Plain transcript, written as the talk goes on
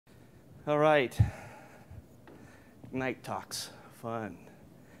All right. Night talks, fun.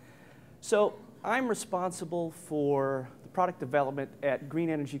 So I'm responsible for the product development at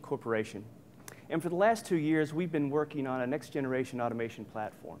Green Energy Corporation. And for the last 2 years, we've been working on a next generation automation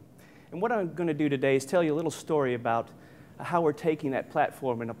platform. And what I'm going to do today is tell you a little story about how we're taking that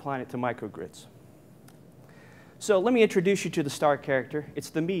platform and applying it to microgrids. So let me introduce you to the star character. It's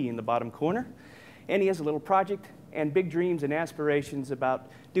the me in the bottom corner. And he has a little project and big dreams and aspirations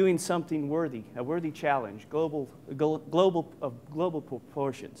about doing something worthy, a worthy challenge, global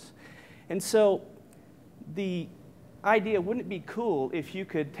proportions. And so the idea, wouldn't it be cool if you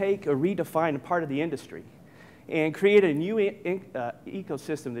could take or redefine a part of the industry and create a new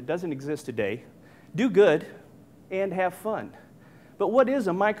ecosystem that doesn't exist today, do good, and have fun? But what is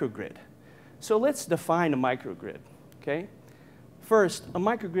a microgrid? So let's define a microgrid, okay? First, a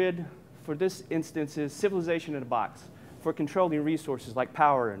microgrid for this instance is civilization in a box for controlling resources like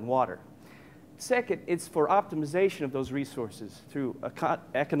power and water. Second, it's for optimization of those resources through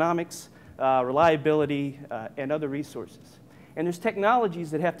economics, reliability, and other resources. And there's technologies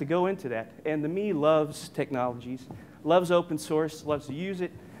that have to go into that. And the me loves technologies, loves open source, loves to use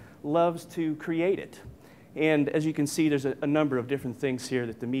it, loves to create it. And as you can see, there's a number of different things here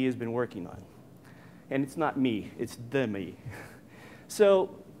that the me has been working on. And it's not me, it's the me.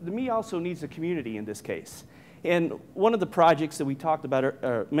 So the me also needs a community in this case. And one of the projects that we talked about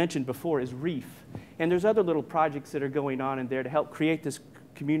or mentioned before is Reef. And there's other little projects that are going on in there to help create this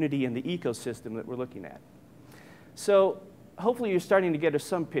community and the ecosystem that we're looking at. So hopefully you're starting to get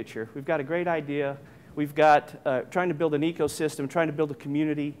some picture. We've got a great idea. We've got trying to build an ecosystem, trying to build a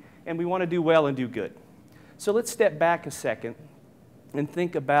community, and we want to do well and do good. So let's step back a second and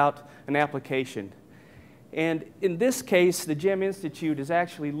think about an application. And in this case, the GEM Institute is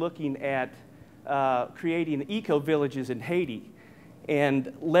actually looking at creating eco-villages in Haiti and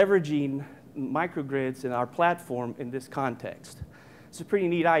leveraging microgrids in our platform in this context. It's a pretty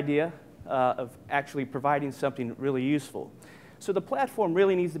neat idea of actually providing something really useful. So the platform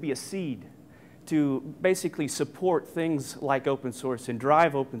really needs to be a seed to basically support things like open source and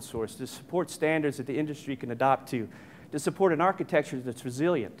drive open source, to support standards that the industry can adopt to support an architecture that's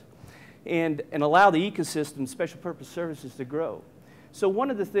resilient, and allow the ecosystem, special purpose services to grow. So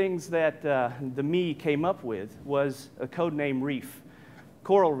one of the things that the me came up with was a code name Reef.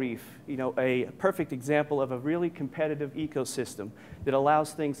 Coral Reef, you know, a perfect example of a really competitive ecosystem that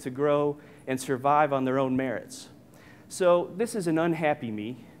allows things to grow and survive on their own merits. So this is an unhappy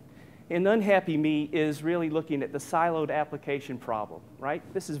me. And the unhappy me is really looking at the siloed application problem, right?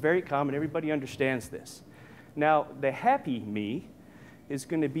 This is very common. Everybody understands this. Now, the happy me is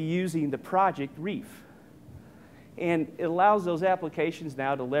going to be using the project Reef. And it allows those applications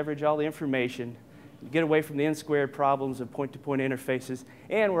now to leverage all the information, get away from the n-squared problems of point-to-point interfaces,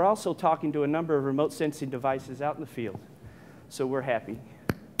 and we're also talking to a number of remote sensing devices out in the field. So we're happy.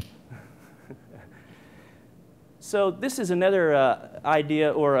 So this is another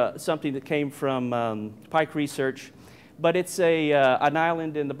idea or something that came from Pike Research, but it's an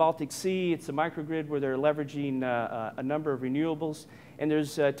island in the Baltic Sea. It's a microgrid where they're leveraging a number of renewables, and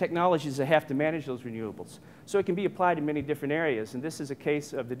there's technologies that have to manage those renewables. So it can be applied in many different areas, and this is a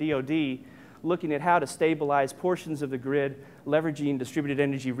case of the DoD looking at how to stabilize portions of the grid, leveraging distributed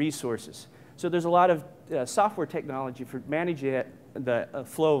energy resources. So there's a lot of software technology for managing the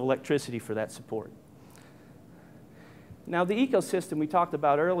flow of electricity for that support. Now, the ecosystem we talked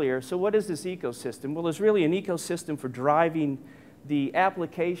about earlier, so what is this ecosystem? Well, it's really an ecosystem for driving the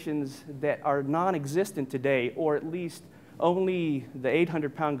applications that are non-existent today, or at least only the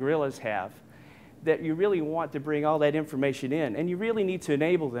 800-pound gorillas have, that you really want to bring all that information in. And you really need to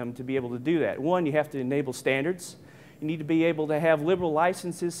enable them to be able to do that. One, you have to enable standards. You need to be able to have liberal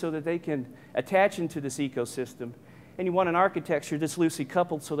licenses so that they can attach into this ecosystem. And you want an architecture that's loosely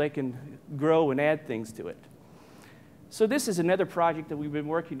coupled so they can grow and add things to it. So this is another project that we've been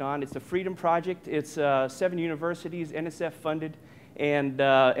working on. It's a Freedom Project. It's 7 universities, NSF funded, and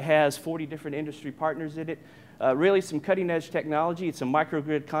it has 40 different industry partners in it. Really some cutting-edge technology. It's a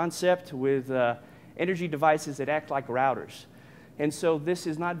microgrid concept with energy devices that act like routers. And so this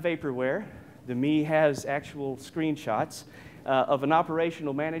is not vaporware. The me has actual screenshots of an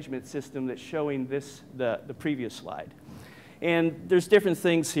operational management system that's showing this, the previous slide. And there's different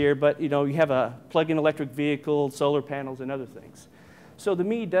things here, but you know, you have a plug-in electric vehicle, solar panels, and other things. So the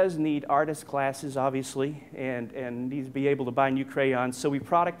me does need artist classes, obviously, and needs to be able to buy new crayons. So we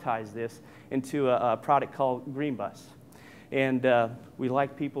productize this into a product called Green Bus. And we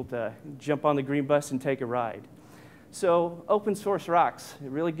like people to jump on the Green Bus and take a ride. So open source rocks.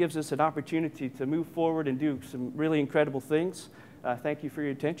 It really gives us an opportunity to move forward and do some really incredible things. Thank you for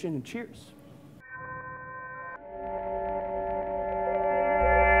your attention, and cheers.